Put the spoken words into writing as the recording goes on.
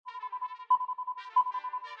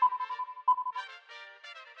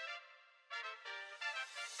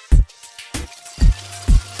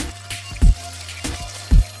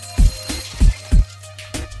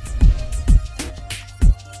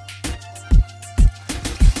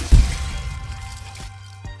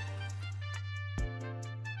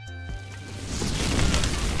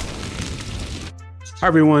Hi,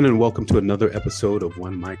 everyone, and welcome to another episode of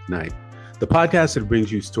One Mic Night, the podcast that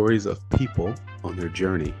brings you stories of people on their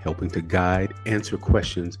journey, helping to guide, answer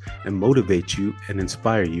questions, and motivate you and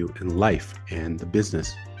inspire you in life and the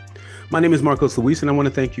business. My name is Marcos Luis, and I want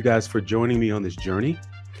to thank you guys for joining me on this journey.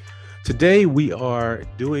 Today, we are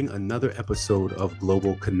doing another episode of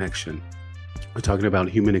Global Connection. We're talking about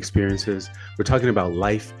human experiences. We're talking about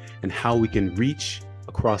life and how we can reach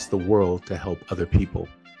across the world to help other people.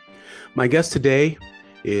 My guest today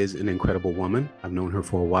is an incredible woman. I've known her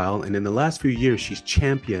for a while, and in the last few years, she's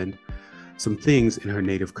championed some things in her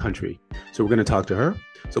native country. So we're going to talk to her.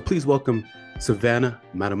 So please welcome Savannah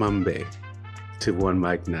Madamambe to One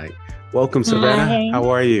Mic Night. Welcome, Savannah. Hi. How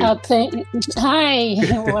are you? Hi.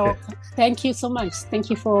 Well, thank you so much. Thank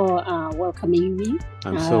you for welcoming me.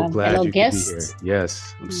 I'm so glad hello, you guest. could be here.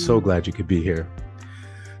 Yes, I'm so glad you could be here.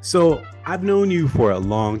 So I've known you for a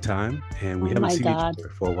long time, and we haven't seen each other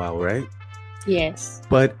for a while, right? Yes.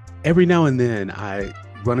 But every now and then I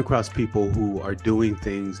run across people who are doing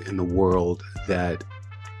things in the world that,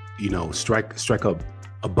 strike up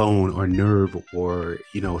a bone or nerve or,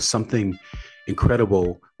 something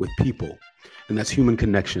incredible with people. And that's human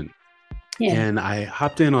connection. Yeah. And I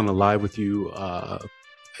hopped in on a live with you,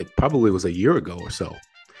 it probably was a year ago or so.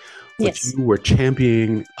 But Yes. you were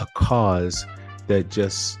championing a cause that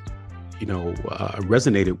just,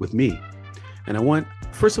 resonated with me. And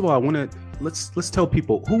let's tell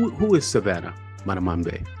people who is Savannah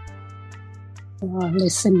Madamambe.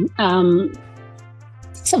 Listen,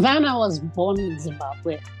 Savannah was born in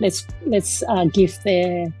Zimbabwe. Let's give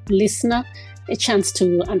the listener a chance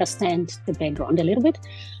to understand the background a little bit.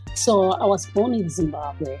 So I was born in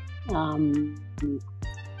Zimbabwe.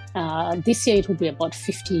 This year it will be about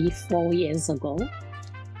 54 years ago.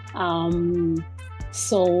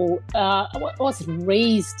 So I was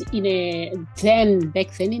raised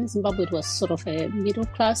back then in Zimbabwe, it was sort of a middle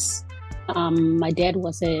class. My dad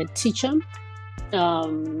was a teacher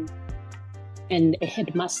and a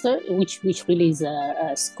headmaster, which really is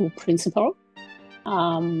a school principal.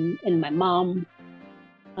 And my mom,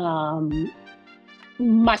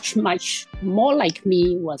 much more like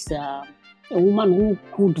me, was a woman who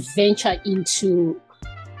could venture into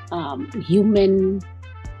human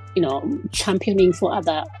championing for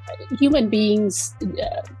other human beings.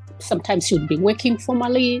 Sometimes she would be working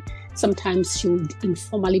formally, sometimes she would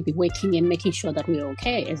informally be working and making sure that we're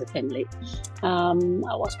okay as a family. I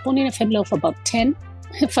was born in a family of about 10,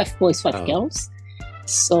 5 boys, 5 girls.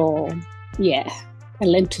 So yeah, I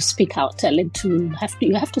learned to speak out. You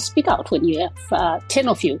have to speak out when you have 10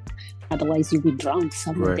 of you, otherwise you'll be drowned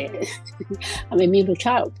somewhere. Right. I'm a middle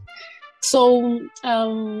child. So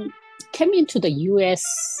came into the US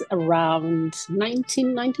around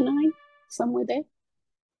 1999, somewhere there.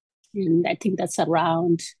 And I think that's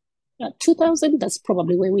around 2000. That's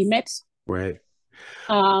probably where we met. Right.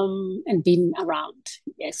 And been around,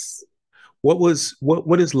 yes. What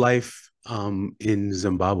is life in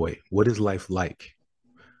Zimbabwe? What is life like?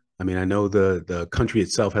 I mean, I know the country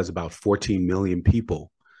itself has about 14 million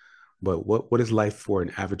people, but what is life for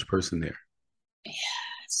an average person there? Yeah.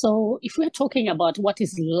 So if we're talking about what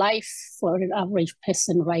is life for an average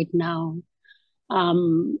person right now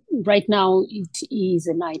it is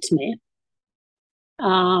a nightmare.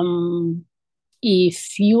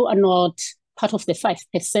 If you are not part of the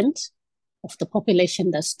 5% of the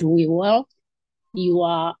population that's doing well, you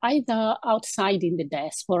are either outside in the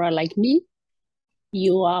diaspora like me,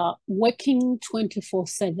 you are working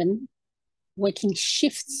 24/7, working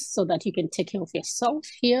shifts so that you can take care of yourself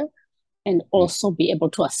here, and also be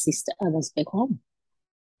able to assist others back home.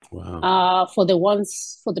 Wow. For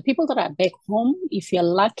the people that are back home, if you're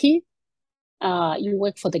lucky, you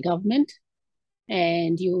work for the government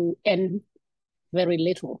and you earn very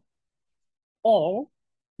little, or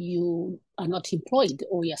you are not employed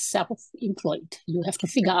or you're self-employed. You have to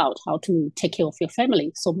figure out how to take care of your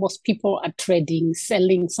family. So most people are trading,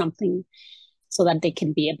 selling something so that they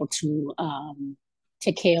can be able to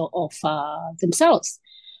take care of themselves.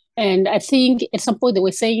 And I think at some point they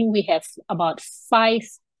were saying we have about 5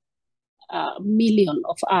 million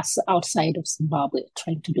of us outside of Zimbabwe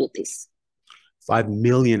trying to do this. 5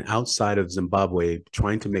 million outside of Zimbabwe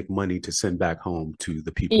trying to make money to send back home to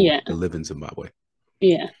the people that live in Zimbabwe.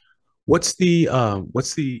 Yeah. What's the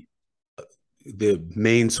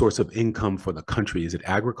main source of income for the country? Is it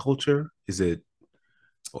agriculture? Is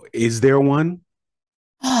there one?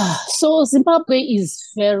 So Zimbabwe is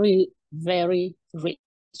very, very rich.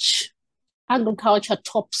 Agriculture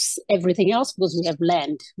tops everything else because we have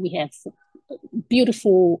land, we have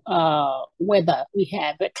beautiful weather, we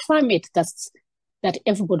have a climate that's that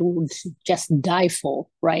everybody would just die for,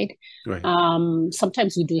 right? Right.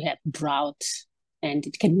 Sometimes we do have drought and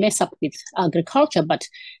it can mess up with agriculture, but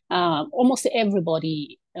almost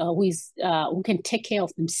everybody who can take care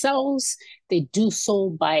of themselves, they do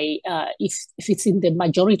so by, if it's in the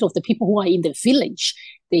majority of the people who are in the village,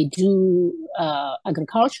 they do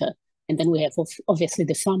agriculture. And then we have obviously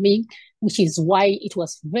the farming, which is why it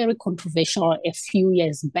was very controversial a few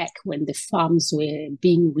years back when the farms were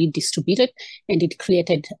being redistributed, and it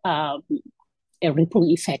created a ripple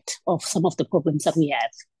effect of some of the problems that we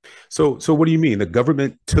have. So what do you mean? The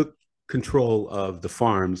government took control of the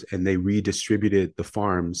farms and they redistributed the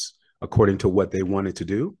farms according to what they wanted to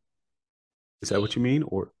do? Is that what you mean?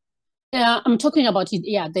 Or I'm talking about it.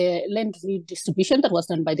 Yeah, the land redistribution that was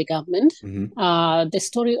done by the government. Mhm. The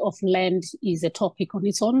story of land is a topic on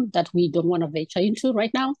its own that we don't want to venture into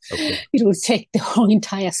right now. Okay. It will take the whole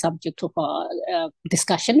entire subject of our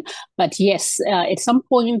discussion. But yes, at some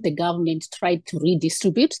point, the government tried to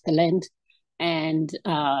redistribute the land. And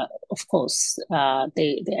of course, there are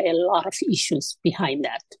a lot of issues behind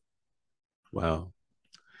that. Wow.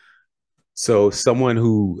 So someone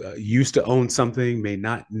who used to own something may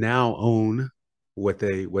not now own what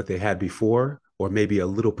they had before, or maybe a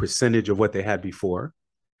little percentage of what they had before.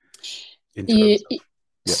 In terms of, yeah.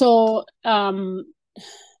 So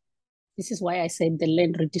this is why I said the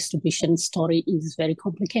land redistribution story is very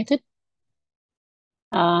complicated.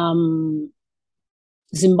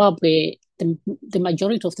 Zimbabwe, the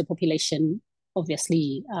majority of the population,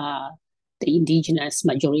 obviously, the indigenous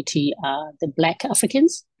majority are the Black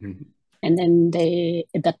Africans. Mhm. And then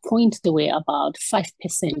at that point, there were about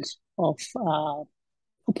 5% of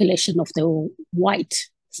population of the white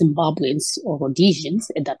Zimbabweans or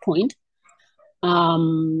Rhodesians at that point.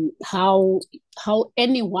 How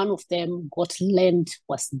any one of them got land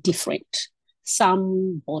was different.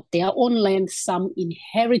 Some bought their own land, some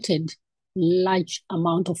inherited large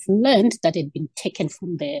amount of land that had been taken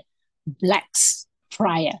from the Blacks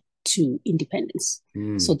prior to independence.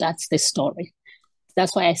 So that's the story.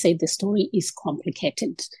 That's why I say the story is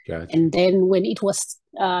complicated. Gotcha. And then when it was,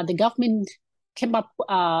 the government came up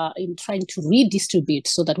in trying to redistribute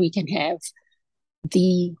so that we can have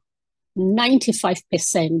the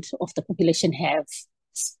 95% of the population have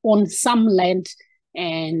on some land.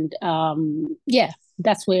 And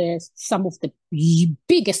that's where some of the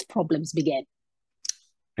biggest problems began.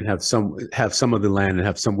 And have some of the land and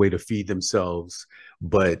have some way to feed themselves,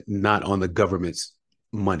 but not on the government's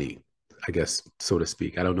money, I guess, so to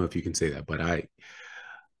speak. I don't know if you can say that, but I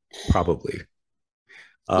probably.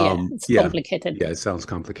 It's complicated. Yeah, it sounds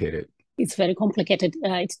complicated. It's very complicated.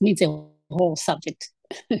 It needs a whole subject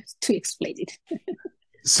to explain it.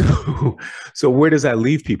 So where does that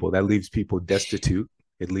leave people? That leaves people destitute.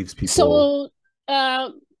 It leaves people. So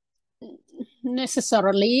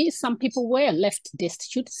necessarily, some people were left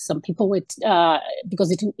destitute. Some people were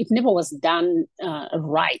because it never was done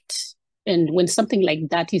right. And when something like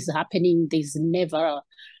that is happening, there's never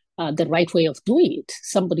the right way of doing it.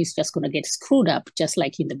 Somebody's just going to get screwed up, just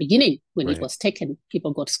like in the beginning when Right. it was taken,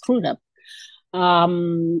 people got screwed up.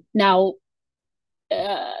 Now,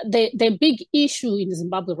 the big issue in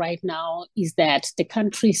Zimbabwe right now is that the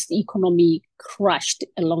country's economy crashed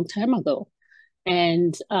a long time ago.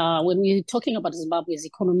 And when we're talking about Zimbabwe's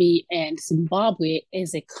economy and Zimbabwe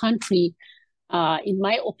as a country, in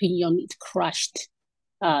my opinion, it crashed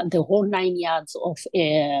the whole 9 yards of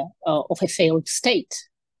a failed state.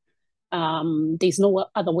 There's no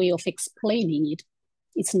other way of explaining it.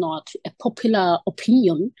 It's not a popular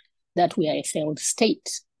opinion that we are a failed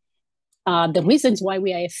state. The reasons why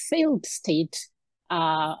we are a failed state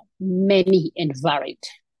are many and varied.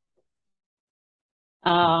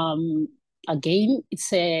 Again,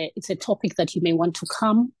 it's a topic that you may want to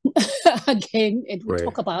come again and we'll Right.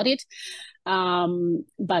 talk about it.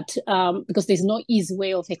 But because there's no easy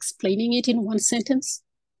way of explaining it in one sentence.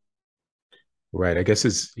 Right. I guess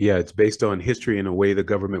it's based on history and the way the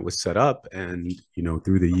government was set up, and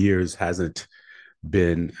through the years hasn't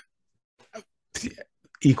been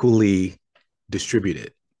equally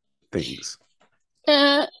distributed things.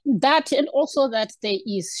 That, and also that there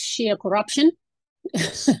is sheer corruption.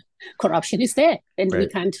 Corruption is there, and Right. we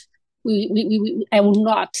can't. I will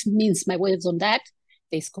not mince my words on that.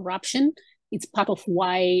 There's corruption. It's part of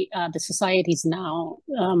why the society is now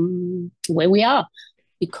where we are,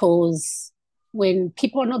 because when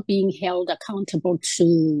people are not being held accountable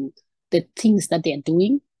to the things that they're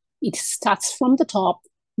doing, it starts from the top.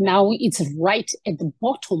 Now it's right at the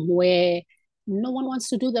bottom where no one wants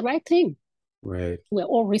to do the right thing. Right. We're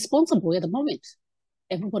all responsible at the moment.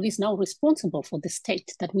 Everybody's now responsible for the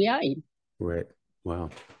state that we are in. Right. Wow.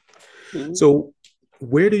 Mhm. So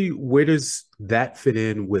where does that fit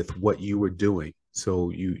in with what you were doing?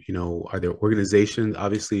 So are there organizations,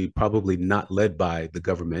 obviously probably not led by the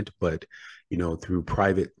government, but through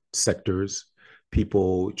private sectors,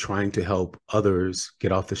 people trying to help others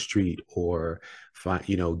get off the street or find,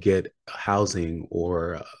 get housing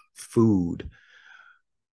or food.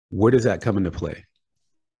 Where does that come into play?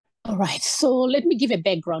 All right. So let me give a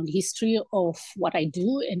background history of what I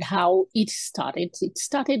do and how it started. It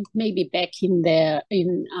started maybe back in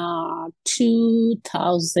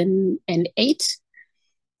 2008.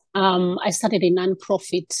 I started a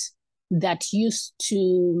nonprofit that used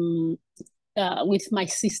to, with my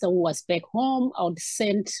sister who was back home, I would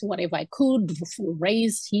send whatever I could,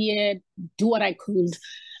 raise here, do what I could,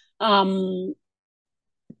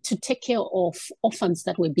 to take care of orphans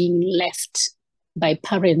that were being left by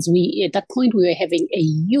parents. We at that point we were having a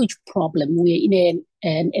huge problem. We were in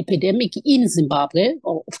an epidemic in Zimbabwe.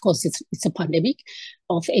 Or of course, it's a pandemic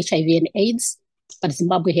of HIV and AIDS, but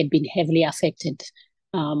Zimbabwe had been heavily affected.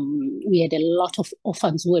 We had a lot of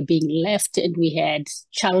orphans who were being left, and we had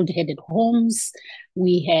child-headed homes.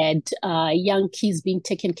 We had young kids being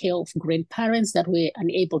taken care of grandparents that were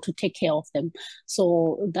unable to take care of them.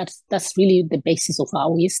 So that's really the basis of how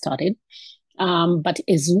we started. But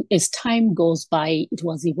as time goes by, it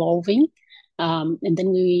was evolving. And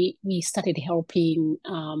then we started helping.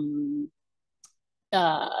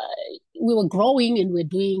 We were growing and we were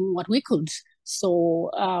doing what we could.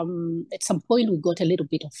 So at some point, we got a little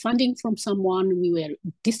bit of funding from someone. We were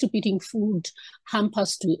distributing food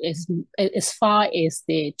hampers to as far as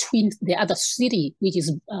the other city, which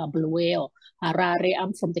is Bulawayo, Harare.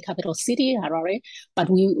 I'm from the capital city, Harare. But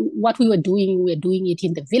what we were doing it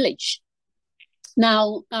in the village.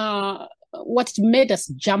 Now, what made us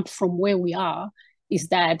jump from where we are is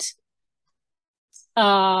that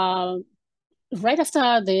right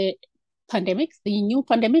after the pandemic, the new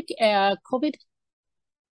pandemic, COVID,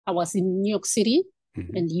 I was in New York City,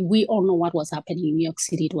 and we all know what was happening in New York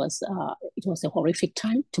City. It was a horrific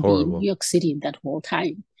time to be in New York City that whole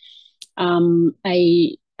time.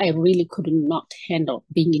 I really could not handle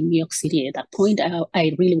being in New York City at that point.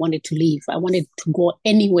 I really wanted to leave. I wanted to go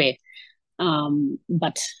anywhere.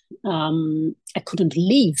 But I couldn't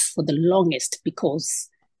leave for the longest because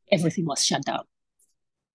everything was shut down.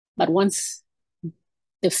 But once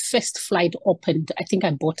the first flight opened, I think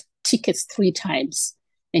I bought tickets 3 times.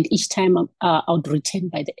 And each time I would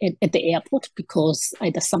return at the airport because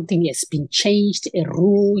either something has been changed, a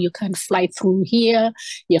rule, you can't fly through here,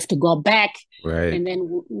 you have to go back. Right. And then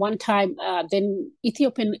one time, then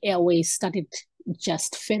Ethiopian Airways started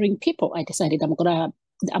just ferrying people. I decided I'm going to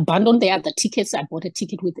abandon the other tickets. I bought a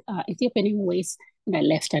ticket with Ethiopian Airways and I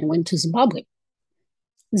left and went to Zimbabwe.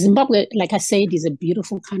 Zimbabwe, like I said, is a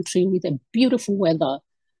beautiful country with a beautiful weather.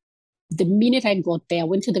 The minute I got there, I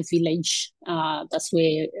went to the village. That's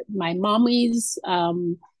where my mom is.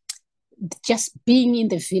 Just being in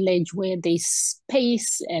the village where there's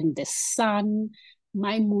space and the sun,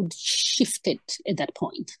 my mood shifted at that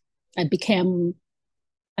point. I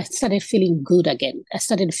started feeling good again. I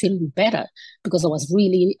started feeling better because I was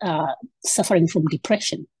really suffering from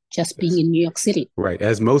depression, just being in New York City. Right,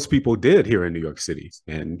 as most people did here in New York City.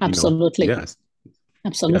 And absolutely, yes,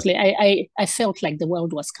 absolutely. Yes. I felt like the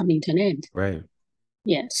world was coming to an end. Right.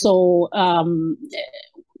 Yeah. So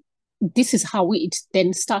this is how it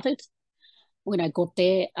then started. When I got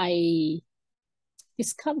there, I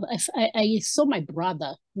saw my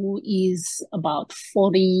brother, who is about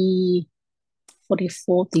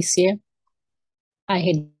 44 this year. I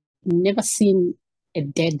had never seen a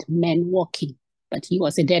dead man walking, but he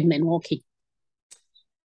was a dead man walking.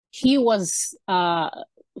 He was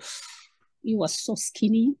so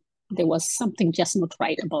skinny. There was something just not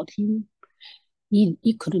right about him.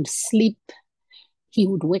 He couldn't sleep. He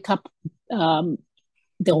would wake up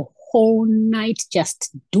the whole night just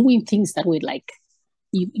doing things that were like,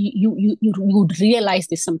 you would realize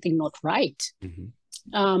there's something not right.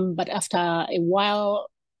 But after a while,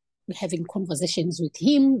 having conversations with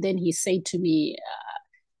him, then he said to me,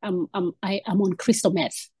 I'm on crystal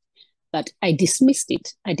meth. But I dismissed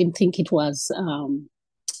it. I didn't think it was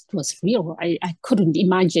real. I couldn't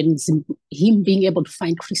imagine him being able to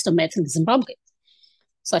find crystal meth in Zimbabwe.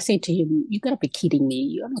 So I said to him, you gotta be kidding me.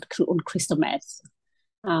 You're not on crystal meth.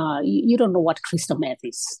 You don't know what crystal meth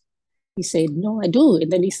is. He said, no, I do.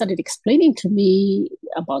 And then he started explaining to me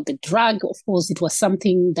about the drug. Of course, it was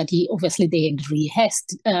something that they had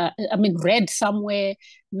read somewhere,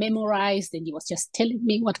 memorized, and he was just telling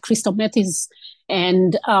me what crystal meth is.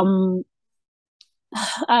 And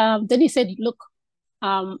then he said, look,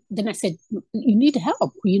 Then I said, you need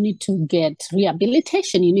help. You need to get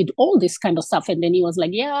rehabilitation. You need all this kind of stuff. And then he was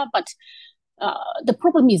like, yeah, but the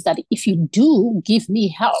problem is that if you do give me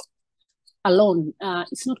help alone,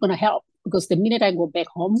 it's not going to help, because the minute I go back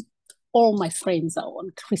home, all my friends are on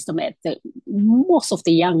crystal meth. Most of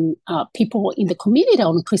the young people in the community are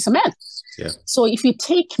on crystal meth. Yeah. So if you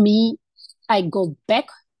take me, I go back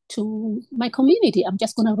to my community, I'm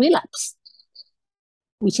just going to relapse,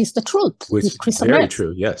 which is the truth. Which is very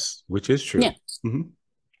true. Yes, which is true. Yeah. Mm-hmm.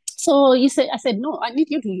 So I said, no, I need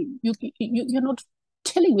you to, you're not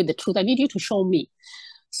telling me the truth. I need you to show me.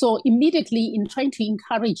 So immediately, in trying to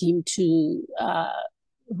encourage him to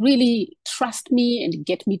really trust me and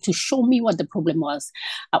get me to show me what the problem was,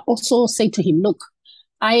 I also say to him, look,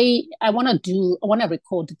 I want to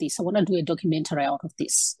record this. I want to do a documentary out of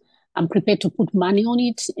this. I'm prepared to put money on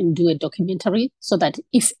it and do a documentary, so that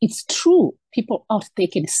if it's true, people out there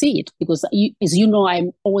can see it. Because as you know,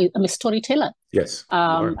 I'm a storyteller. Yes.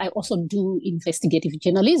 I also do investigative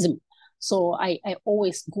journalism. So I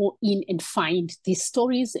always go in and find these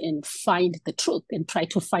stories and find the truth and try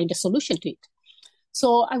to find a solution to it.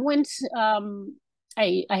 So I went,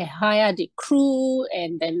 I hired a crew,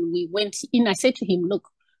 and then we went in. I said to him, look,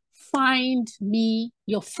 find me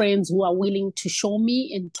your friends who are willing to show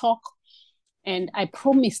me and talk. And I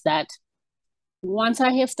promise that once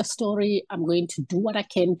I have the story, I'm going to do what I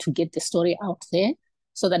can to get the story out there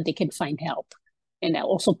so that they can find help. And I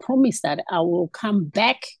also promise that I will come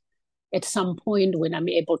back at some point when I'm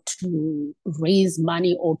able to raise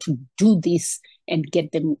money or to do this and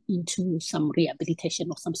get them into some rehabilitation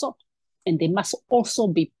of some sort. And they must also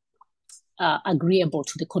be agreeable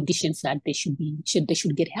to the conditions that they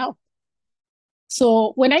should get help.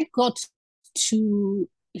 So when I got to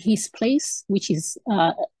his place, which is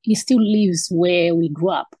he still lives where we grew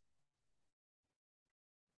up,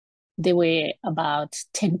 there were about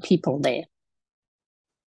 10 people there.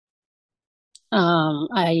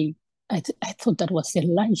 I thought that was a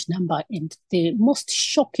large number, and the most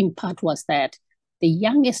shocking part was that the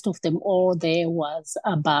youngest of them all there was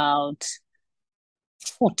about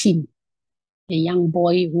 14. A young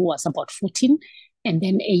boy who was about 14, and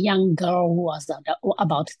then a young girl who was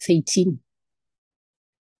about 13.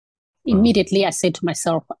 Immediately, I said to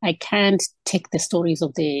myself, I can't take the stories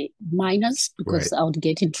of the minors because I would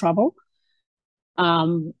get in trouble.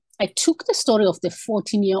 I took the story of the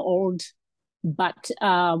 14-year-old, but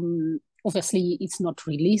obviously it's not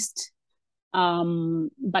released.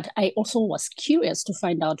 But I also was curious to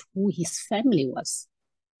find out who his family was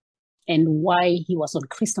and why he was on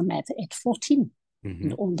crystal meth at 14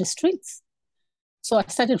 and on the streets. So I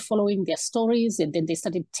started following their stories, and then they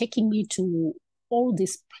started taking me to all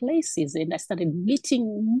these places, and I started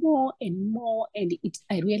meeting more and more, and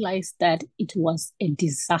I realized that it was a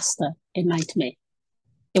disaster, a nightmare.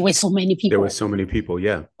 There were so many people.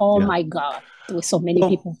 Yeah. Oh my God. There were so many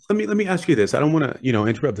people. Let me ask you this. I don't want to,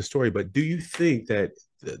 interrupt the story, but do you think that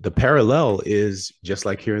the parallel is just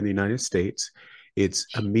like here in the United States? It's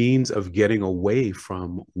a means of getting away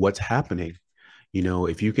from what's happening.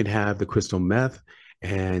 If you can have the crystal meth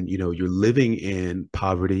and, you're living in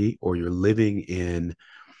poverty, or you're living in,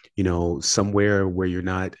 somewhere where you're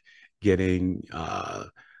not getting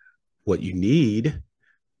what you need,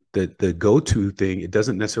 the go-to thing, it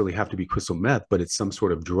doesn't necessarily have to be crystal meth, but it's some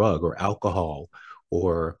sort of drug or alcohol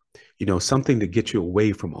or, something to get you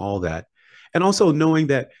away from all that. And also knowing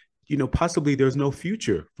that, possibly there's no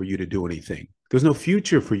future for you to do anything. There's no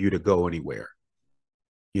future for you to go anywhere,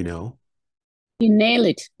 You nail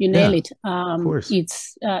it. You nail it. Of course.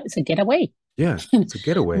 It's a getaway. Yeah, it's a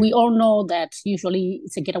getaway. We all know that usually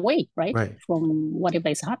it's a getaway, right? Right. From whatever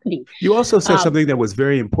is happening. You also said something that was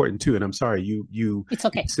very important too, and I'm sorry, you it's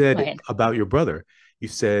okay. said about your brother. You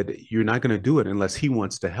said you're not going to do it unless he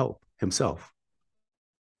wants to help himself.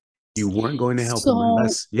 You weren't going to help him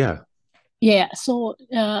unless, Yeah. So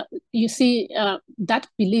you see, that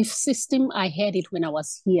belief system, I had it when I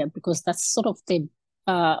was here, because that's sort of the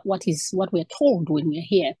what we're told when we're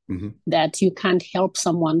here, that you can't help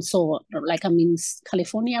someone. So like I'm in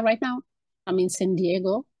California right now, I'm in San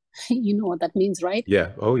Diego. You know what that means, right? Yeah.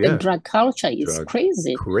 Oh, yeah. The drug culture is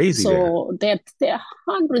crazy. So there are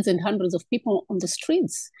hundreds and hundreds of people on the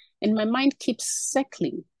streets, and my mind keeps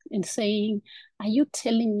circling and saying, are you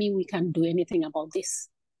telling me we can't do anything about this?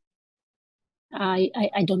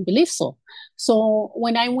 I don't believe so. So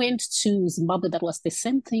when I went to Zimbabwe, that was the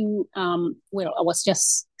same thing, where I was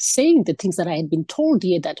just saying the things that I had been told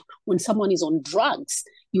here, that when someone is on drugs,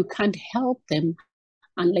 you can't help them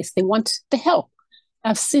unless they want the help.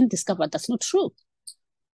 I've since discovered that's not true.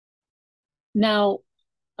 Now,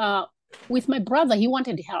 with my brother, he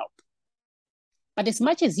wanted help. But as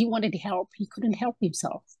much as he wanted help, he couldn't help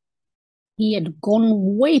himself. He had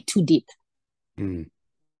gone way too deep. Mm.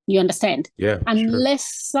 You understand? Yeah.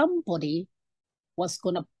 Unless somebody was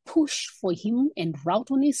going to push for him and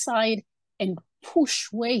route on his side and push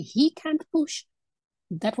where he can't push,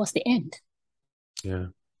 that was the end. Yeah.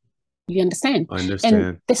 You understand? I understand.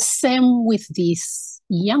 And the same with these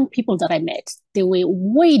young people that I met. They were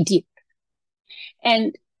way deep.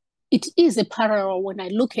 And it is a parallel when I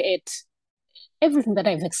look at everything that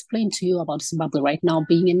I've explained to you about Zimbabwe right now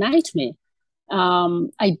being a nightmare.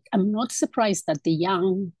 I'm not surprised that the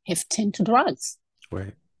young have turned to drugs.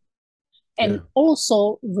 Right. And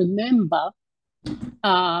also remember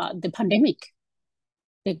the pandemic.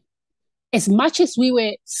 As much as we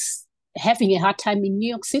were having a hard time in New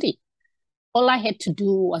York City, all I had to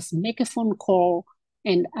do was make a phone call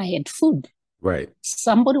and I had food. Right.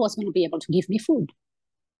 Somebody was going to be able to give me food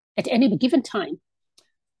at any given time.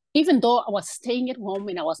 Even though I was staying at home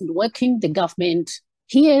and I wasn't working, the government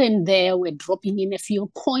here and there were dropping in a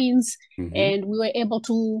few coins and we were able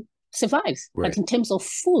to survive. Right. But in terms of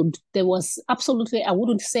food, there was absolutely, I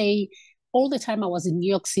wouldn't say all the time I was in New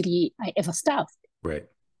York City, I ever starved. Right.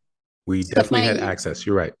 We definitely had access.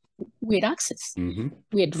 You're right. We had access.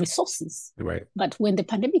 We had resources. Right. But when the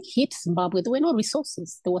pandemic hit Zimbabwe, there were no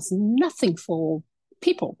resources. There was nothing for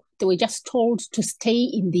people. They were just told to stay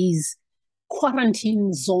in these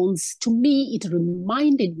quarantine zones. To me, it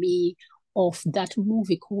reminded me of that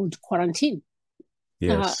movie called Quarantine.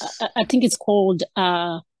 Yes. I think it's called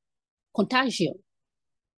Contagio.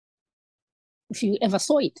 If you ever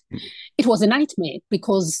saw it, it was a nightmare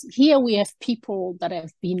because here we have people that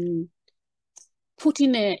have been put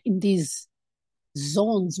in these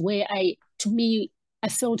zones where I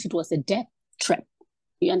felt it was a death trap.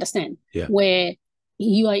 You understand? Yeah. Where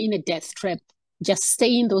you are in a death trap. Just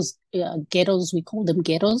stay in those ghettos. We call them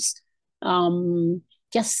ghettos.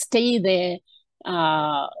 Just stay there.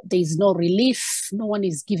 There's no relief. No one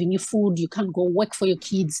is giving you food. You can't go work for your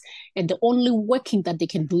kids. And the only working that they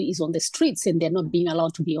can do is on the streets, and they're not being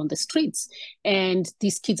allowed to be on the streets. And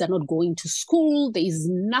these kids are not going to school. There is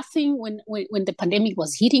nothing. When the pandemic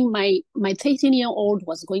was hitting, my 13-year-old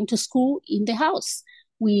was going to school in the house.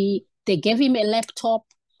 They gave him a laptop.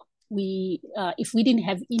 If we didn't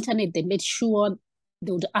have internet, they made sure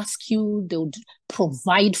they would ask you, they would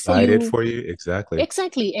provide for you. Provide it for you, exactly.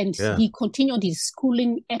 Exactly, and he continued his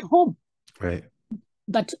schooling at home. Right.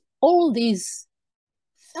 But all these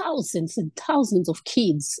thousands and thousands of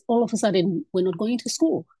kids, all of a sudden, were not going to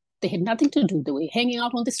school. They had nothing to do. They were hanging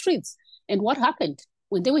out on the streets. And what happened?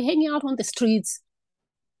 When they were hanging out on the streets,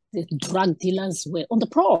 the drug dealers were on the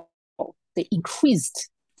prowl. They increased.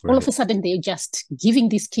 Right. All of a sudden, they're just giving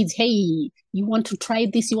these kids, hey, you want to try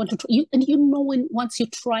this? You want to try? And once you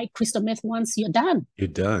try crystal meth once, you're done. You're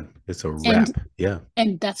done. It's a wrap.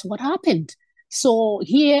 And that's what happened. So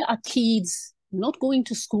here are kids not going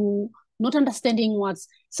to school, not understanding what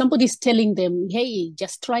somebody's telling them, hey,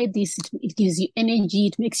 just try this. It gives you energy.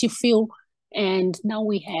 It makes you feel. And now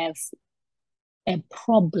we have a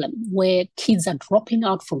problem where kids are dropping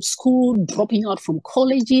out from school, dropping out from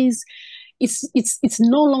colleges. It's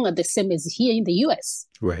no longer the same as here in the US,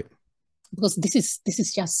 right? Because this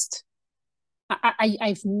is just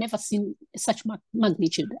I've never seen such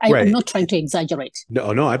magnitude. I'm not trying to exaggerate.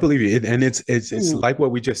 No, I believe you. And it's like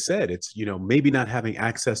what we just said. It's maybe not having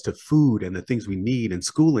access to food and the things we need and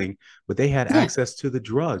schooling, but they had access to the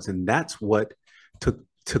drugs, and that's what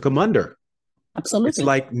took them under. Absolutely, it's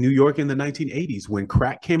like New York in the 1980s when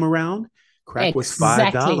crack came around. Crack was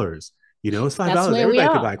 $5. It's $5. Everybody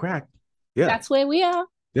could buy crack. Yeah, that's where we are.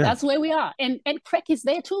 Yeah. That's where we are, and crack is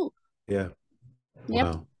there too. Yeah. Yep.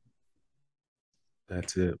 Wow.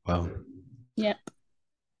 That's it. Wow. Yep.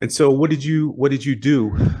 And so, what did you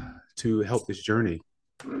do to help this journey?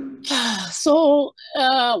 So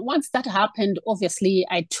once that happened, obviously,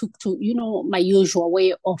 I took to my usual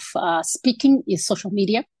way of speaking is social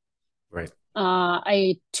media. Right.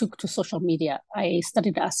 I took to social media. I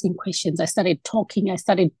started asking questions. I started talking. I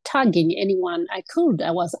started tagging anyone I could.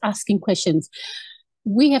 I was asking questions.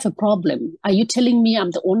 We have a problem. Are you telling me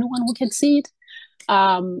I'm the only one who can see it?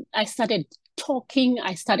 I started talking.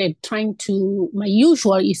 I started my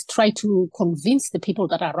usual is try to convince the people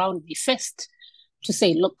that are around me first to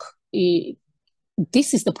say, look,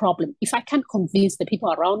 this is the problem. If I can't convince the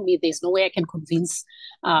people around me, there's no way I can convince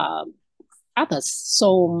others.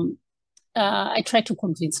 So I tried to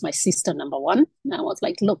convince my sister, number one. And I was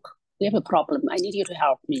like, look, we have a problem. I need you to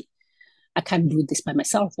help me. I can't do this by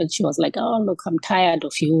myself. And she was like, oh, look, I'm tired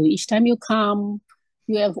of you. Each time you come,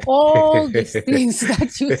 You have all these things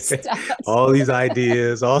that you start. All these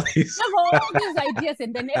ideas, all these. You have all these ideas,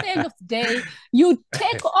 and then at the end of the day, you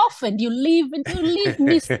take off and you leave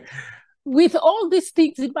me with all these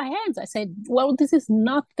things in my hands. I said, well, this is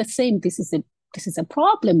not the same. This is a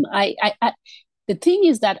problem. The thing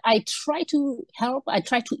is that I try to help. I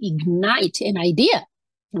try to ignite an idea,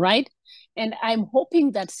 right? And I'm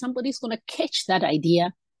hoping that somebody's going to catch that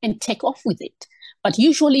idea and take off with it. But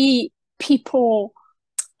usually people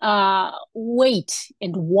wait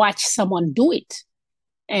and watch someone do it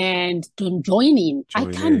and don't join in. I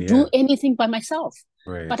can't do anything by myself,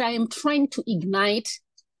 but I am trying to ignite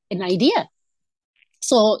an idea.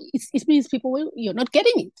 So it means you're not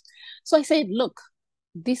getting it. So I said, look,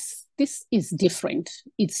 this is different.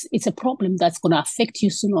 It's a problem that's going to affect you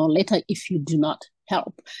sooner or later if you do not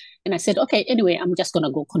help. And I said, okay, anyway, I'm just going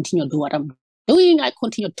to go continue to do what I'm doing. I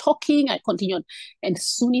continued talking. And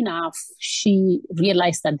soon enough, she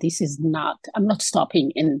realized that I'm not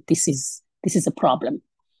stopping, and this is a problem.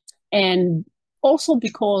 And also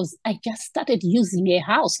because I just started using her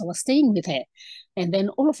house. I was staying with her. And then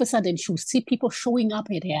all of a sudden, she would see people showing up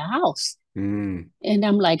at her house. And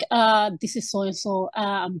I'm like, this is so-and-so.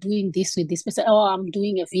 I'm doing this with this person. Oh, I'm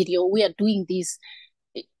doing a video. We are doing this.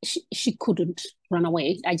 She couldn't run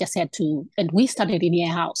away. I just had to. And we started in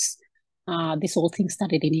her house. This whole thing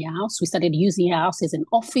started in her house. We started using her house as an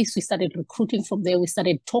office. We started recruiting from there. We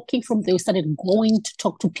started talking from there. We started going to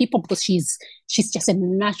talk to people because she's just a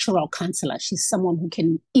natural counselor. She's someone who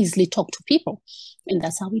can easily talk to people. And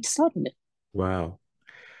that's how it started. Wow.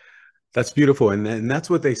 That's beautiful. And that's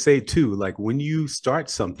what they say too. Like when you start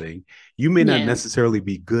something, you may not necessarily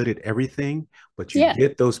be good at everything, but you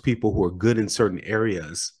get those people who are good in certain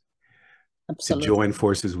areas to join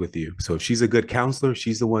forces with you. So if she's a good counselor,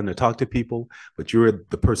 she's the one to talk to people, but you're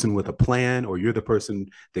the person with a plan, or you're the person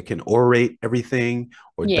that can orate everything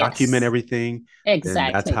or document everything. Exactly.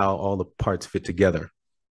 And that's how all the parts fit together.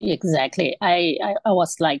 Exactly. I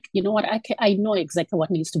was like, you know what? I know exactly what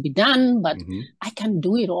needs to be done, but I can't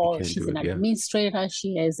do it all. She's an administrator.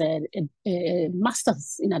 She has a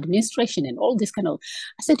master's in administration and all this kind of.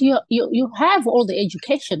 I said, you have all the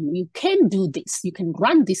education. You can do this. You can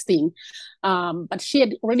run this thing. But she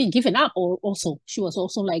had already given up. She was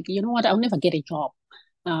also like, you know what? I'll never get a job.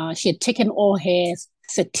 She had taken all her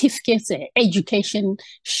certificates, her education,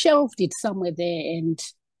 shelved it somewhere there, and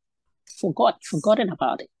forgotten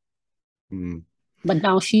about it. But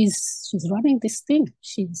now she's running this thing.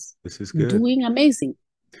 This is good. Doing amazing.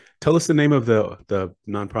 Tell us the name of the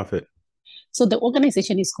nonprofit. So the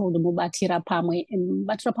organization is called Mubatira Pamwe, and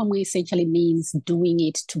Mubatira Pamwe essentially means doing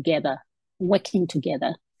it together, working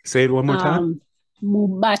together. Say it one more time.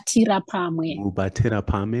 Mubatira Pamwe. Mubatira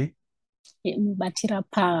Pamwe. Mubatira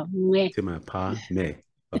Pamwe. Pamwe.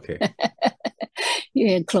 Okay.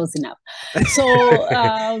 Yeah, close enough. So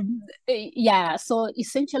so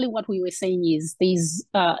essentially what we were saying is these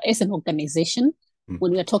as an organization,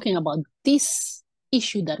 when we are talking about this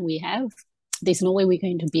issue that we have, there's no way we're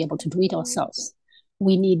going to be able to do it ourselves.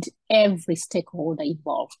 We need every stakeholder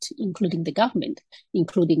involved, including the government,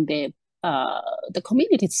 including the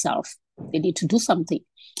community itself. They need to do something.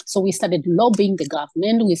 So we started lobbying the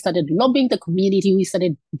government. We started lobbying the community. We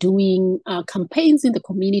started doing campaigns in the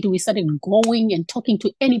community. We started going and talking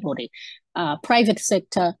to anybody, private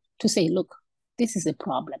sector, to say, look, this is a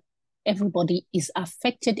problem. Everybody is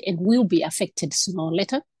affected and will be affected sooner or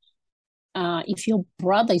later. If your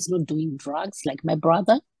brother is not doing drugs, like my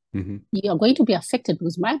brother, you are going to be affected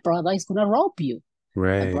because my brother is going to rob you.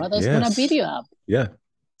 Right. My brother is going to beat you up. Yeah.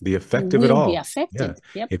 The effect of it all. Will be affected.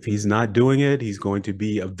 Yeah. Yep. If he's not doing it, he's going to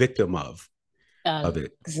be a victim of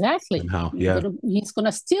it. Exactly. Somehow. He's going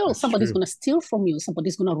to steal. That's Somebody's true. going to steal from you.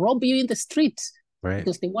 Somebody's going to rob you in the street. Right.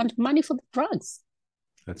 Because they want money for the drugs.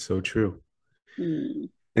 That's so true.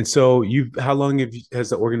 And so how long has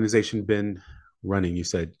the organization been running? You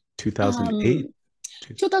said 2008?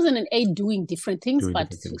 2008, doing different things.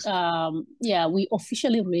 Things. We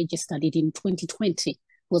officially registered it in 2020.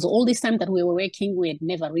 Because all this time that we were working, we had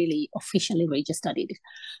never really officially registered it.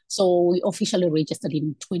 So we officially registered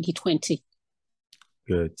in 2020.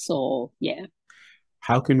 Good. So, yeah.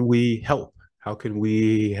 How can we help? How can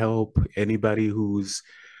we help anybody who's,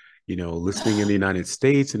 listening in the United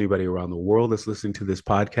States, anybody around the world that's listening to this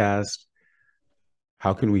podcast?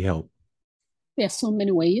 How can we help? There are so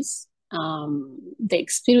many ways. The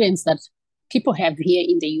experience that people have here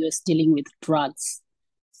in the US dealing with drugs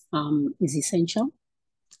is essential.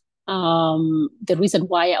 The reason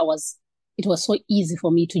why I was it was so easy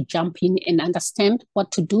for me to jump in and understand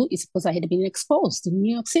what to do is because I had been exposed in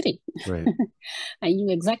New York City. Right. I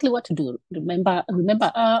knew exactly what to do. Remember, I'm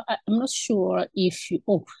not sure if you,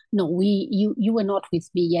 oh, no, you were not with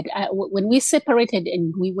me yet. When we separated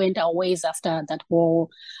and we went our ways after that whole,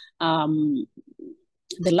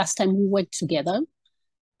 the last time we worked together,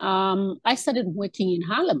 I started working in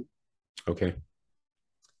Harlem. Okay.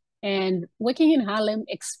 And working in Harlem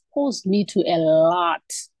exposed me to a lot,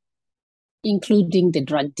 including the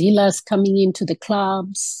drug dealers coming into the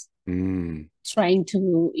clubs, trying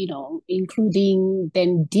to, including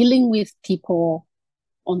then dealing with people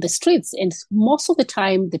on the streets. And most of the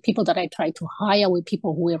time, the people that I tried to hire were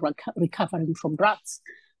people who were recovering from drugs.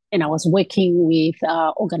 And I was working with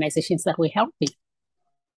organizations that were helping.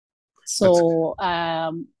 So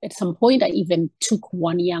at some point, I even took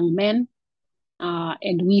one young man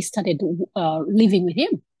and we started living with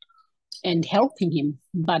him and helping him.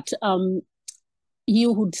 But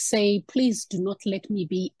you would say, please do not let me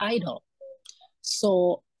be idle.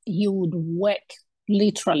 So he would work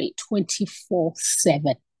literally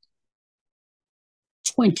 24/7.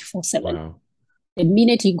 24/7. Wow. The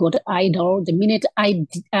minute he got idle, the minute I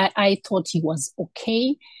thought he was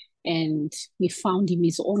okay, and we found him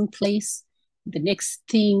his own place. The next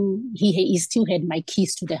thing, he still had my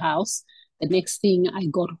keys to the house. The next thing I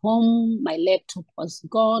got home, my laptop was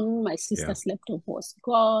gone, my sister's laptop was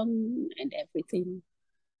gone, and everything.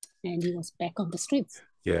 And he was back on the streets.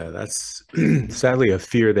 Yeah, that's sadly a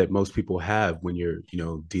fear that most people have when you're,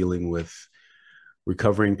 dealing with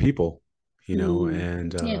recovering people,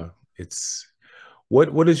 and it's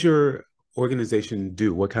what does your organization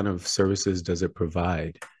do? What kind of services does it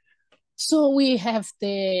provide? So we have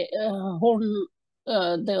the whole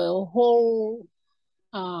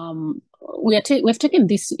we've taken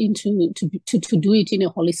this into to do it in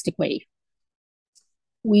a holistic way.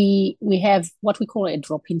 We have what we call a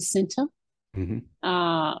drop-in center.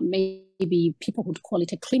 Maybe people would call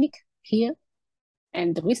it a clinic here.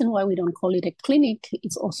 And the reason why we don't call it a clinic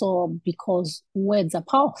is also because words are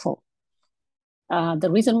powerful. The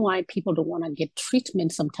reason why people don't want to get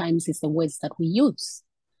treatment sometimes is the words that we use.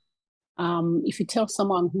 If you tell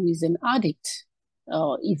someone who is an addict,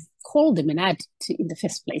 if you call them an addict in the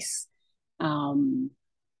first place,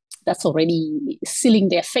 that's already sealing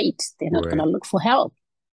their fate. They're not going to look for help.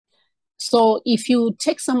 So if you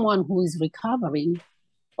take someone who is recovering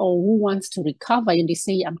or who wants to recover and they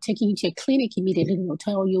say, I'm taking you to a clinic, immediately they'll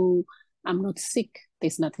tell you, I'm not sick.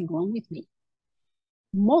 There's nothing wrong with me.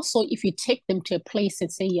 More so if you take them to a place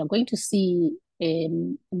and say, you're going to see a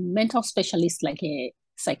mental specialist like a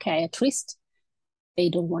psychiatrist, they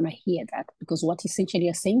don't want to hear that, because what essentially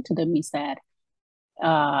you're saying to them is that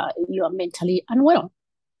you are mentally unwell.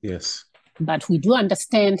 Yes. But we do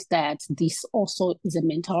understand that this also is a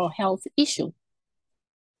mental health issue.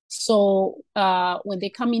 So when they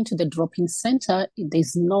come into the drop-in center, there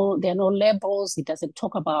are no labels. It doesn't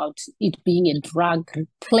talk about it being a drug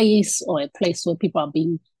place or a place where people are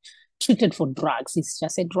being treated for drugs. It's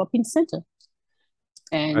just a drop-in center.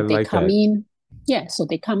 And they come in. Yeah, so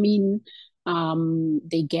they come in.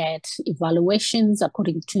 They get evaluations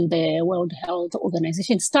according to the World Health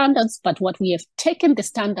Organization standards. But what we have taken the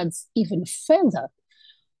standards even further,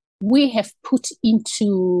 we have put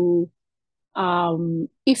into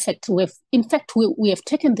effect. We have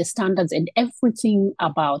taken the standards and everything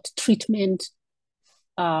about treatment,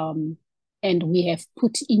 and we have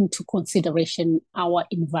put into consideration our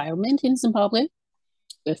environment in Zimbabwe.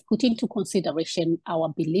 We've put into consideration our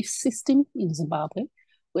belief system in Zimbabwe.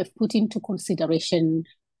 We've put into consideration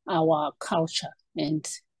our culture and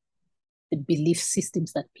the belief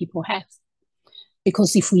systems that people have.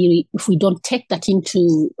 Because if we don't take that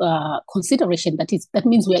into consideration, that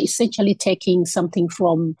means we are essentially taking something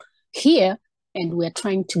from here and we're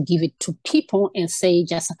trying to give it to people and say,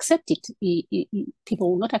 just accept it.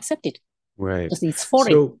 People will not accept it. Right. Because it's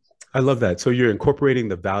foreign. So I love that. So you're incorporating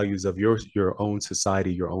the values of your own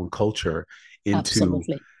society, your own culture into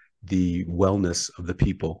Absolutely. the wellness of the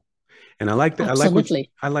people. And I like that.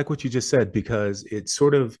 Absolutely. I like what you just said, because it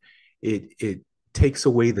sort of, it takes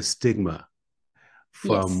away the stigma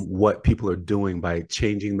from what people are doing by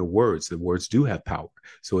changing the words. The words do have power.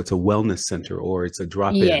 So it's a wellness center or it's a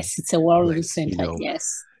drop-in. Yes, it's a wellness center.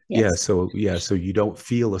 Yes. Yeah. So you don't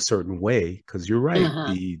feel a certain way, because you're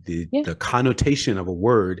right. The connotation of a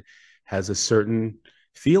word has a certain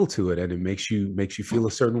feel to it, and it makes you feel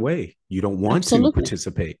a certain way. You don't want to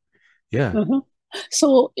participate. Yeah.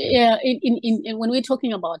 So when we're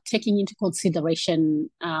talking about taking into consideration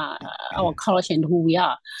our culture and who we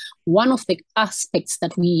are, one of the aspects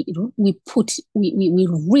that we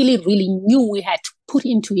really knew we had to put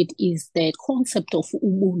into it is the concept of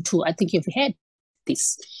Ubuntu. I think you've heard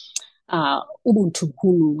this. Ubuntu,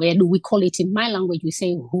 Hunu, where do we call it in my language? We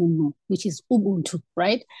say Hunu, which is Ubuntu,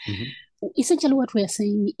 right? Mm-hmm. Essentially, what we are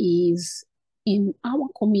saying is in our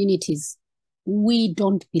communities, we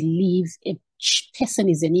don't believe each person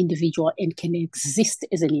is an individual and can exist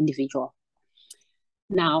as an individual.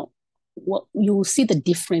 Now, what you see the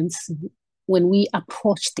difference when we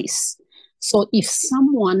approach this. So if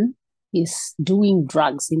someone is doing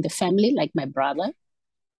drugs in the family, like my brother,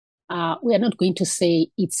 we are not going to say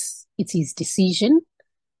it's his decision.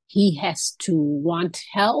 He has to want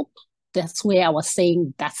help. That's where I was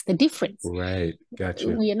saying that's the difference. Right. Gotcha.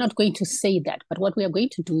 We are not going to say that. But what we are going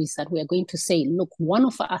to do is that we are going to say, look, one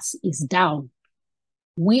of us is down.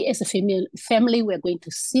 We as a family, we're going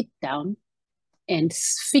to sit down and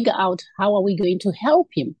figure out how are we going to help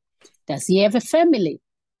him. Does he have a family?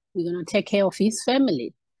 We're going to take care of his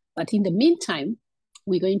family. But in the meantime,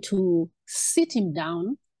 we're going to sit him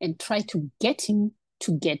down and try to get him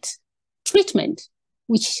to get treatment,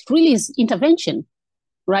 which really is intervention,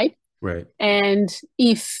 right? Right. And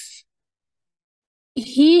if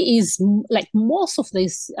he is like most of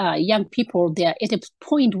these young people, they're at a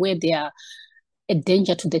point where they are a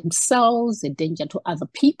danger to themselves, a danger to other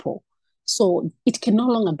people. So it can no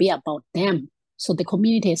longer be about them. So the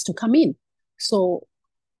community has to come in. So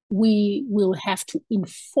we will have to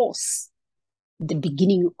enforce the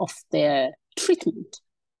beginning of their treatment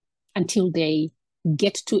until they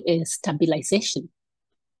get to a stabilization.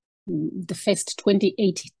 The first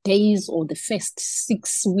 28 days or the first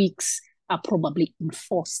 6 weeks are probably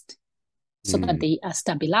enforced so that they are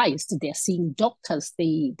stabilized. They're seeing doctors.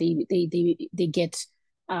 They get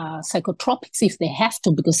psychotropics if they have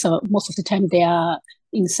to, because most of the time they are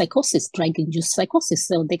in psychosis, drug-induced psychosis.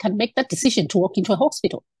 So they can make that decision to walk into a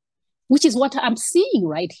hospital, which is what I'm seeing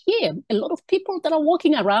right here. A lot of people that are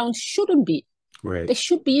walking around shouldn't be. Right. They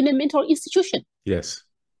should be in a mental institution. Yes,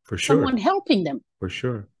 for sure. Someone helping them. For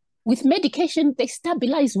sure. With medication, they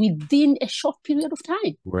stabilize within a short period of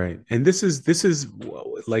time. Right. And this is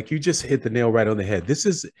like you just hit the nail right on the head. This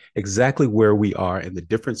is exactly where we are and the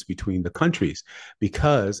difference between the countries,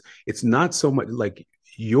 because it's not so much like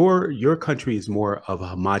your country is more of a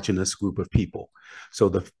homogenous group of people. So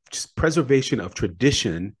the preservation of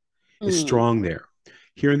tradition is strong there.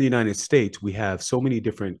 Here in the United States, we have so many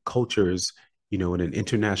different cultures, you know, in an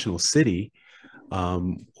international city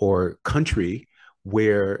or country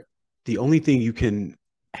where the only thing you can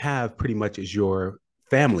have pretty much is your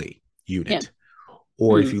family unit. Yeah.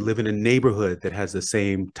 Or if you live in a neighborhood that has the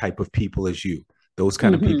same type of people as you, those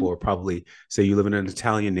kind of people are probably, say you live in an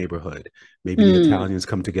Italian neighborhood, maybe the Italians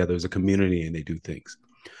come together as a community and they do things.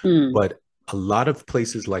 But a lot of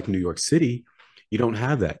places like New York City, you don't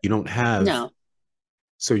have that. You don't have. No.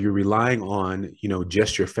 So you're relying on, you know,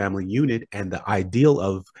 just your family unit, and the ideal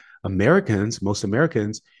of Americans, most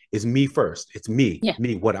Americans, is me first. It's me,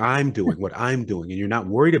 me, what I'm doing. And you're not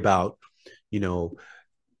worried about, you know,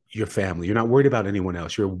 your family. You're not worried about anyone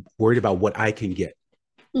else. You're worried about what I can get,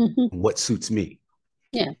 what suits me.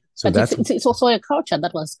 Yeah. So but it's also a culture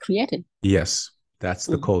that was created. Yes. That's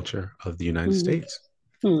the culture of the United States.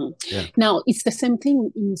 Yeah. Now, it's the same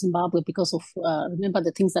thing in Zimbabwe because of, remember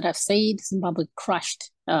the things that I've said, Zimbabwe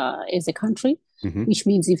crashed as a country, which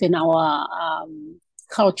means even our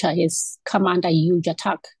culture has come under huge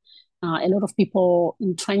attack. A lot of people,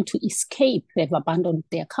 in trying to escape, they've abandoned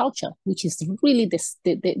their culture, which is really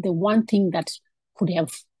the one thing that could have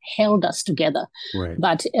held us together. Right.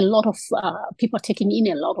 But a lot of people are taking in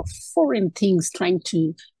a lot of foreign things, trying to,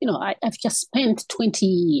 you know, I've just spent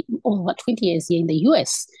over 20 years here in the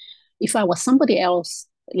US. If I was somebody else,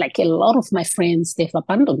 like a lot of my friends, they've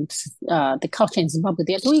abandoned the culture in Zimbabwe.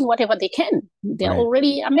 They're doing whatever they can. They're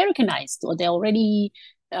already Americanized, or they're already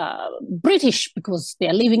British because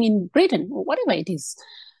they're living in Britain, or whatever it is,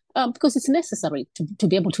 because it's necessary to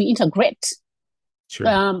be able to integrate. Sure.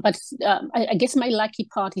 I guess my lucky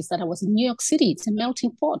part is that I was in New York City. It's a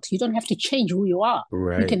melting pot. You don't have to change who you are.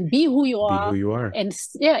 Right. You can be who you are. And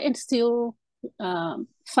still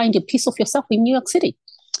find a piece of yourself in New York City.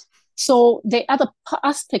 So the other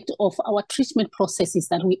aspect of our treatment process is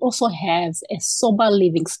that we also have a sober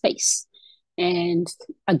living space. And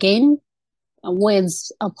again,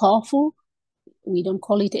 words are powerful. We don't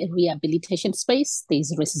call it a rehabilitation space.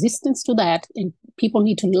 There's resistance to that. And people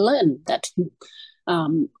need to learn that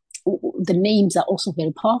the names are also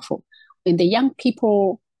very powerful. When the young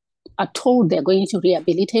people are told they're going to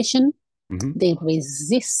rehabilitation, They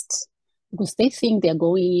resist because they think they're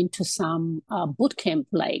going into some boot camp,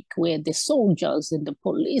 like where the soldiers and the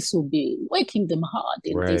police will be working them hard.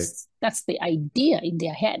 And that's the idea in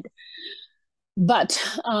their head. But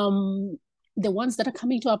the ones that are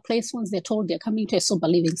coming to our place, once they're told they're coming to a sober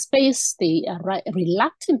living space, they are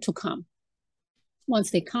reluctant to come.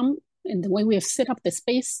 Once they come, and the way we have set up the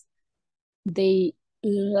space, they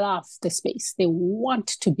love the space. They want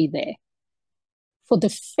to be there. For the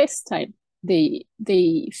first time, they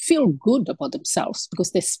feel good about themselves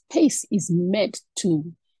because the space is made to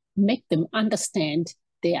make them understand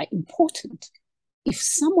they are important. If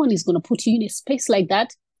someone is going to put you in a space like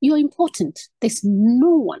that, you're important. There's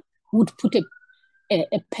no one who would put a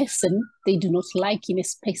person they do not like in a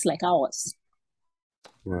space like ours.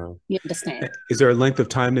 Wow. You understand? Is there a length of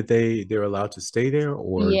time that they're allowed to stay there?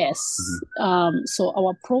 Or yes. So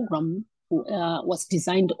our program was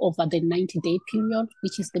designed over the 90-day period,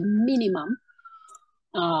 which is the minimum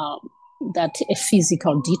that a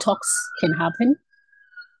physical detox can happen.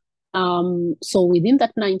 So within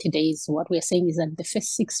that 90 days, what we're saying is that the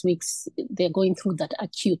first 6 weeks, they're going through that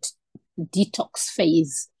acute detox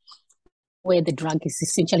phase where the drug is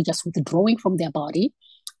essentially just withdrawing from their body.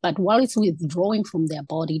 But while it's withdrawing from their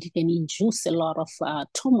body, it can induce a lot of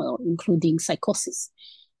turmoil, including psychosis.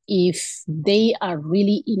 If they are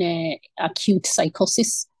really in an acute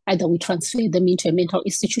psychosis, either we transfer them into a mental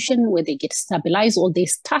institution where they get stabilized, or they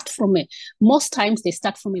start from most times they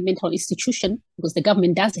start from a mental institution, because the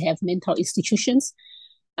government does have mental institutions,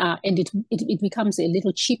 and it becomes a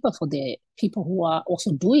little cheaper for the people who are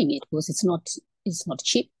also doing it, because it's not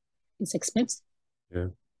cheap, it's expensive. Yeah.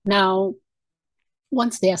 Now,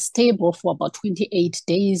 once they are stable for about 28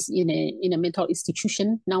 days in a mental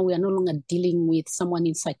institution, now we are no longer dealing with someone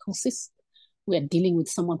in psychosis. We are dealing with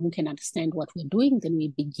someone who can understand what we're doing. Then we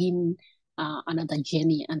begin another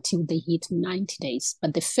journey until they hit 90 days.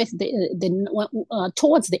 But towards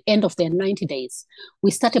the end of their 90 days,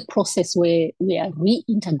 we start a process where we are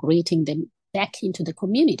reintegrating them back into the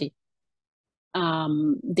community.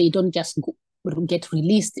 They don't just get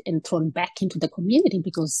released and thrown back into the community,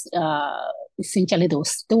 because essentially they'll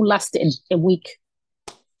last a week,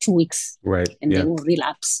 2 weeks, right? And they will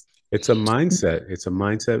relapse. It's a mindset.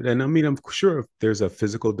 And I mean, I'm sure there's a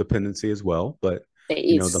physical dependency as well, but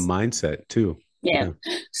the mindset too. Yeah.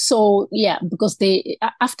 So because they,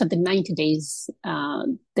 after the 90 days,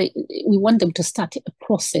 we want them to start a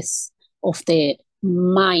process of the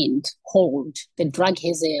mind hold. The drug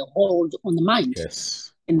has a hold on the mind. Yes.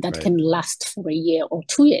 And that can last for a year or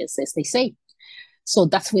 2 years, as they say. So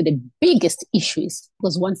that's where the biggest issue is,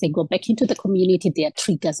 because once they go back into the community, their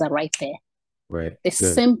triggers are right there. Right. The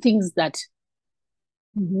same things that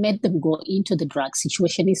made them go into the drug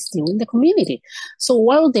situation is still in the community. So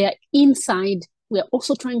while they're inside, we're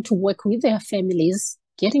also trying to work with their families,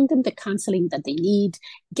 getting them the counseling that they need,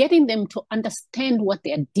 getting them to understand what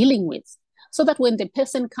they're dealing with, so that when the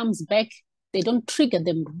person comes back, they don't trigger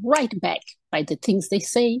them right back by the things they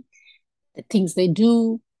say, the things they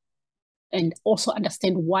do, and also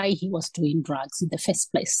understand why he was doing drugs in the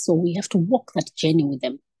first place. So we have to walk that journey with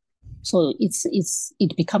them. So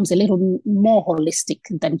it becomes a little more holistic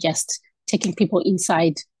than just taking people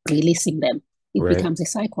inside, releasing them. It becomes a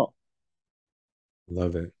cycle.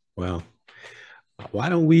 Love it. Wow. Why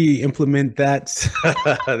don't we implement that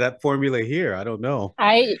that formula here? I don't know.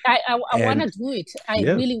 I want to do it. I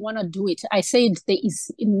really want to do it. I said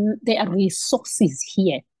there are resources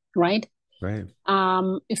here, right? Right.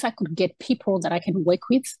 If I could get people that I can work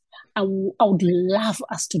with, I would love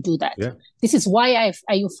us to do that. Yeah. This is why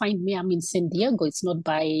you find me. I'm in San Diego. It's not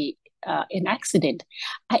by an accident.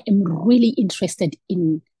 I am really interested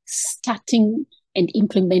in starting and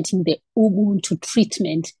implementing the Ubuntu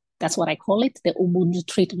treatment. That's what I call it, the Ubuntu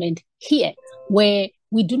treatment here, where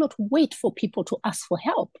we do not wait for people to ask for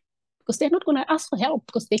help, because they're not going to ask for help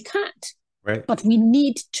because they can't. Right. But we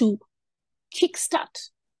need to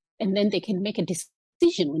kickstart, and then they can make a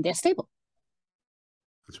decision when they're stable.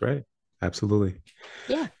 That's right. Absolutely.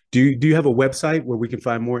 Yeah. Do you have a website where we can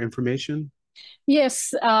find more information?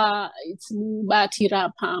 Yes, it's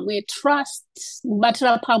Mbatira Pamwe Trust.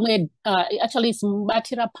 Mbatira Pamwe, actually it's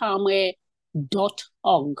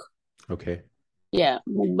mbatirapamwe.org. Okay. Yeah,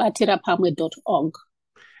 mbatirapamwe.org.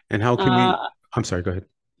 And how can we? I'm sorry. Go ahead.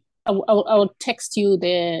 I'll text you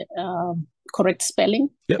the correct spelling.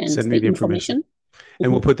 Yep. Send me the information.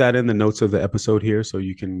 And we'll put that in the notes of the episode here, so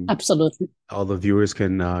you can all the viewers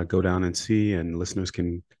can go down and see, and listeners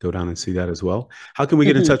can go down and see that as well. How can we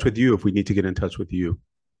get in touch with you if we need to get in touch with you?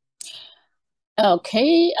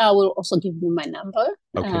 Okay, I will also give you my number.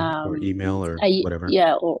 Okay. Or email or whatever. Or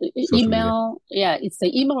Social media. email. Yeah,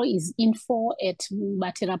 the email is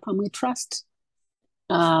info@Mbatira Trust.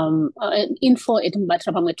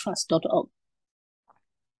 Info@mbatiratrust.org.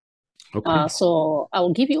 Okay. So I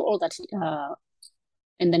will give you all that,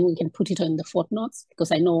 and then we can put it in the footnotes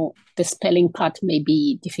because I know the spelling part may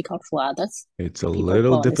be difficult for others. It's a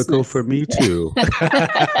little difficult for me too.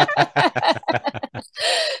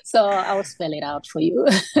 So I will spell it out for you.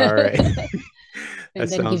 All right. And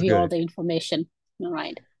then give you all the information. All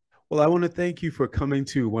right. Well, I want to thank you for coming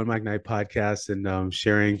to One Mic Night podcast and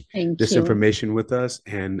sharing this information with us.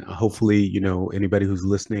 And hopefully, anybody who's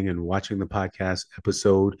listening and watching the podcast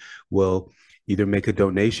episode will either make a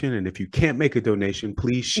donation. And if you can't make a donation,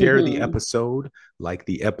 please share the episode, like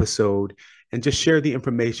the episode, and just share the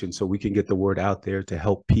information so we can get the word out there to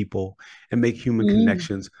help people and make human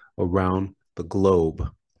connections around the globe.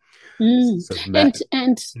 So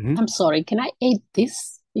I'm sorry, can I add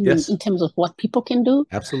this? In terms of what people can do?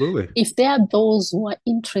 Absolutely. If there are those who are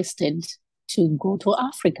interested to go to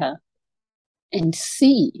Africa and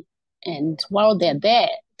see, and while they're there,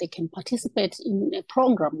 they can participate in a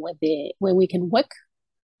program where we can work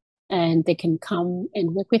and they can come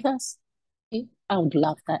and work with us. I would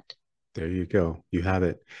love that. There you go. You have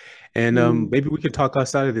it. And maybe we can talk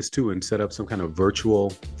outside of this too and set up some kind of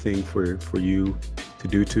virtual thing for you to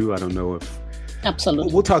do too. I don't know if...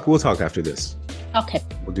 Absolutely. We'll talk after this. Okay.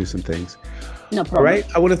 We'll do some things. No problem. All right.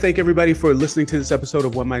 I want to thank everybody for listening to this episode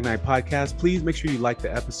of One Mic Night podcast. Please make sure you like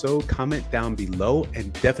the episode, comment down below,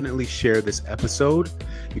 and definitely share this episode.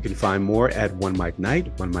 You can find more at One Mic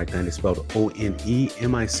Night. One Mic Night is spelled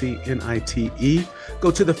ONEMICNITE.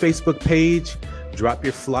 Go to the Facebook page, drop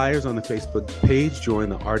your flyers on the Facebook page, join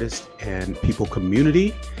the artist and people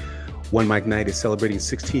community. One Mic Night is celebrating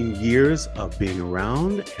 16 years of being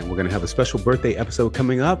around, and we're going to have a special birthday episode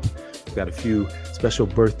coming up. We've got a few special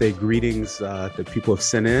birthday greetings that people have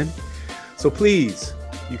sent in. So please,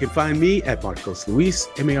 you can find me at Marcos Luis,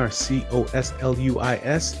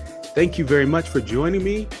 MARCOSLUIS. Thank you very much for joining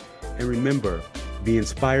me. And remember, be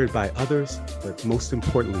inspired by others, but most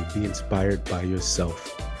importantly, be inspired by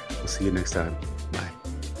yourself. We'll see you next time. Bye.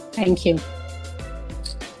 Thank you.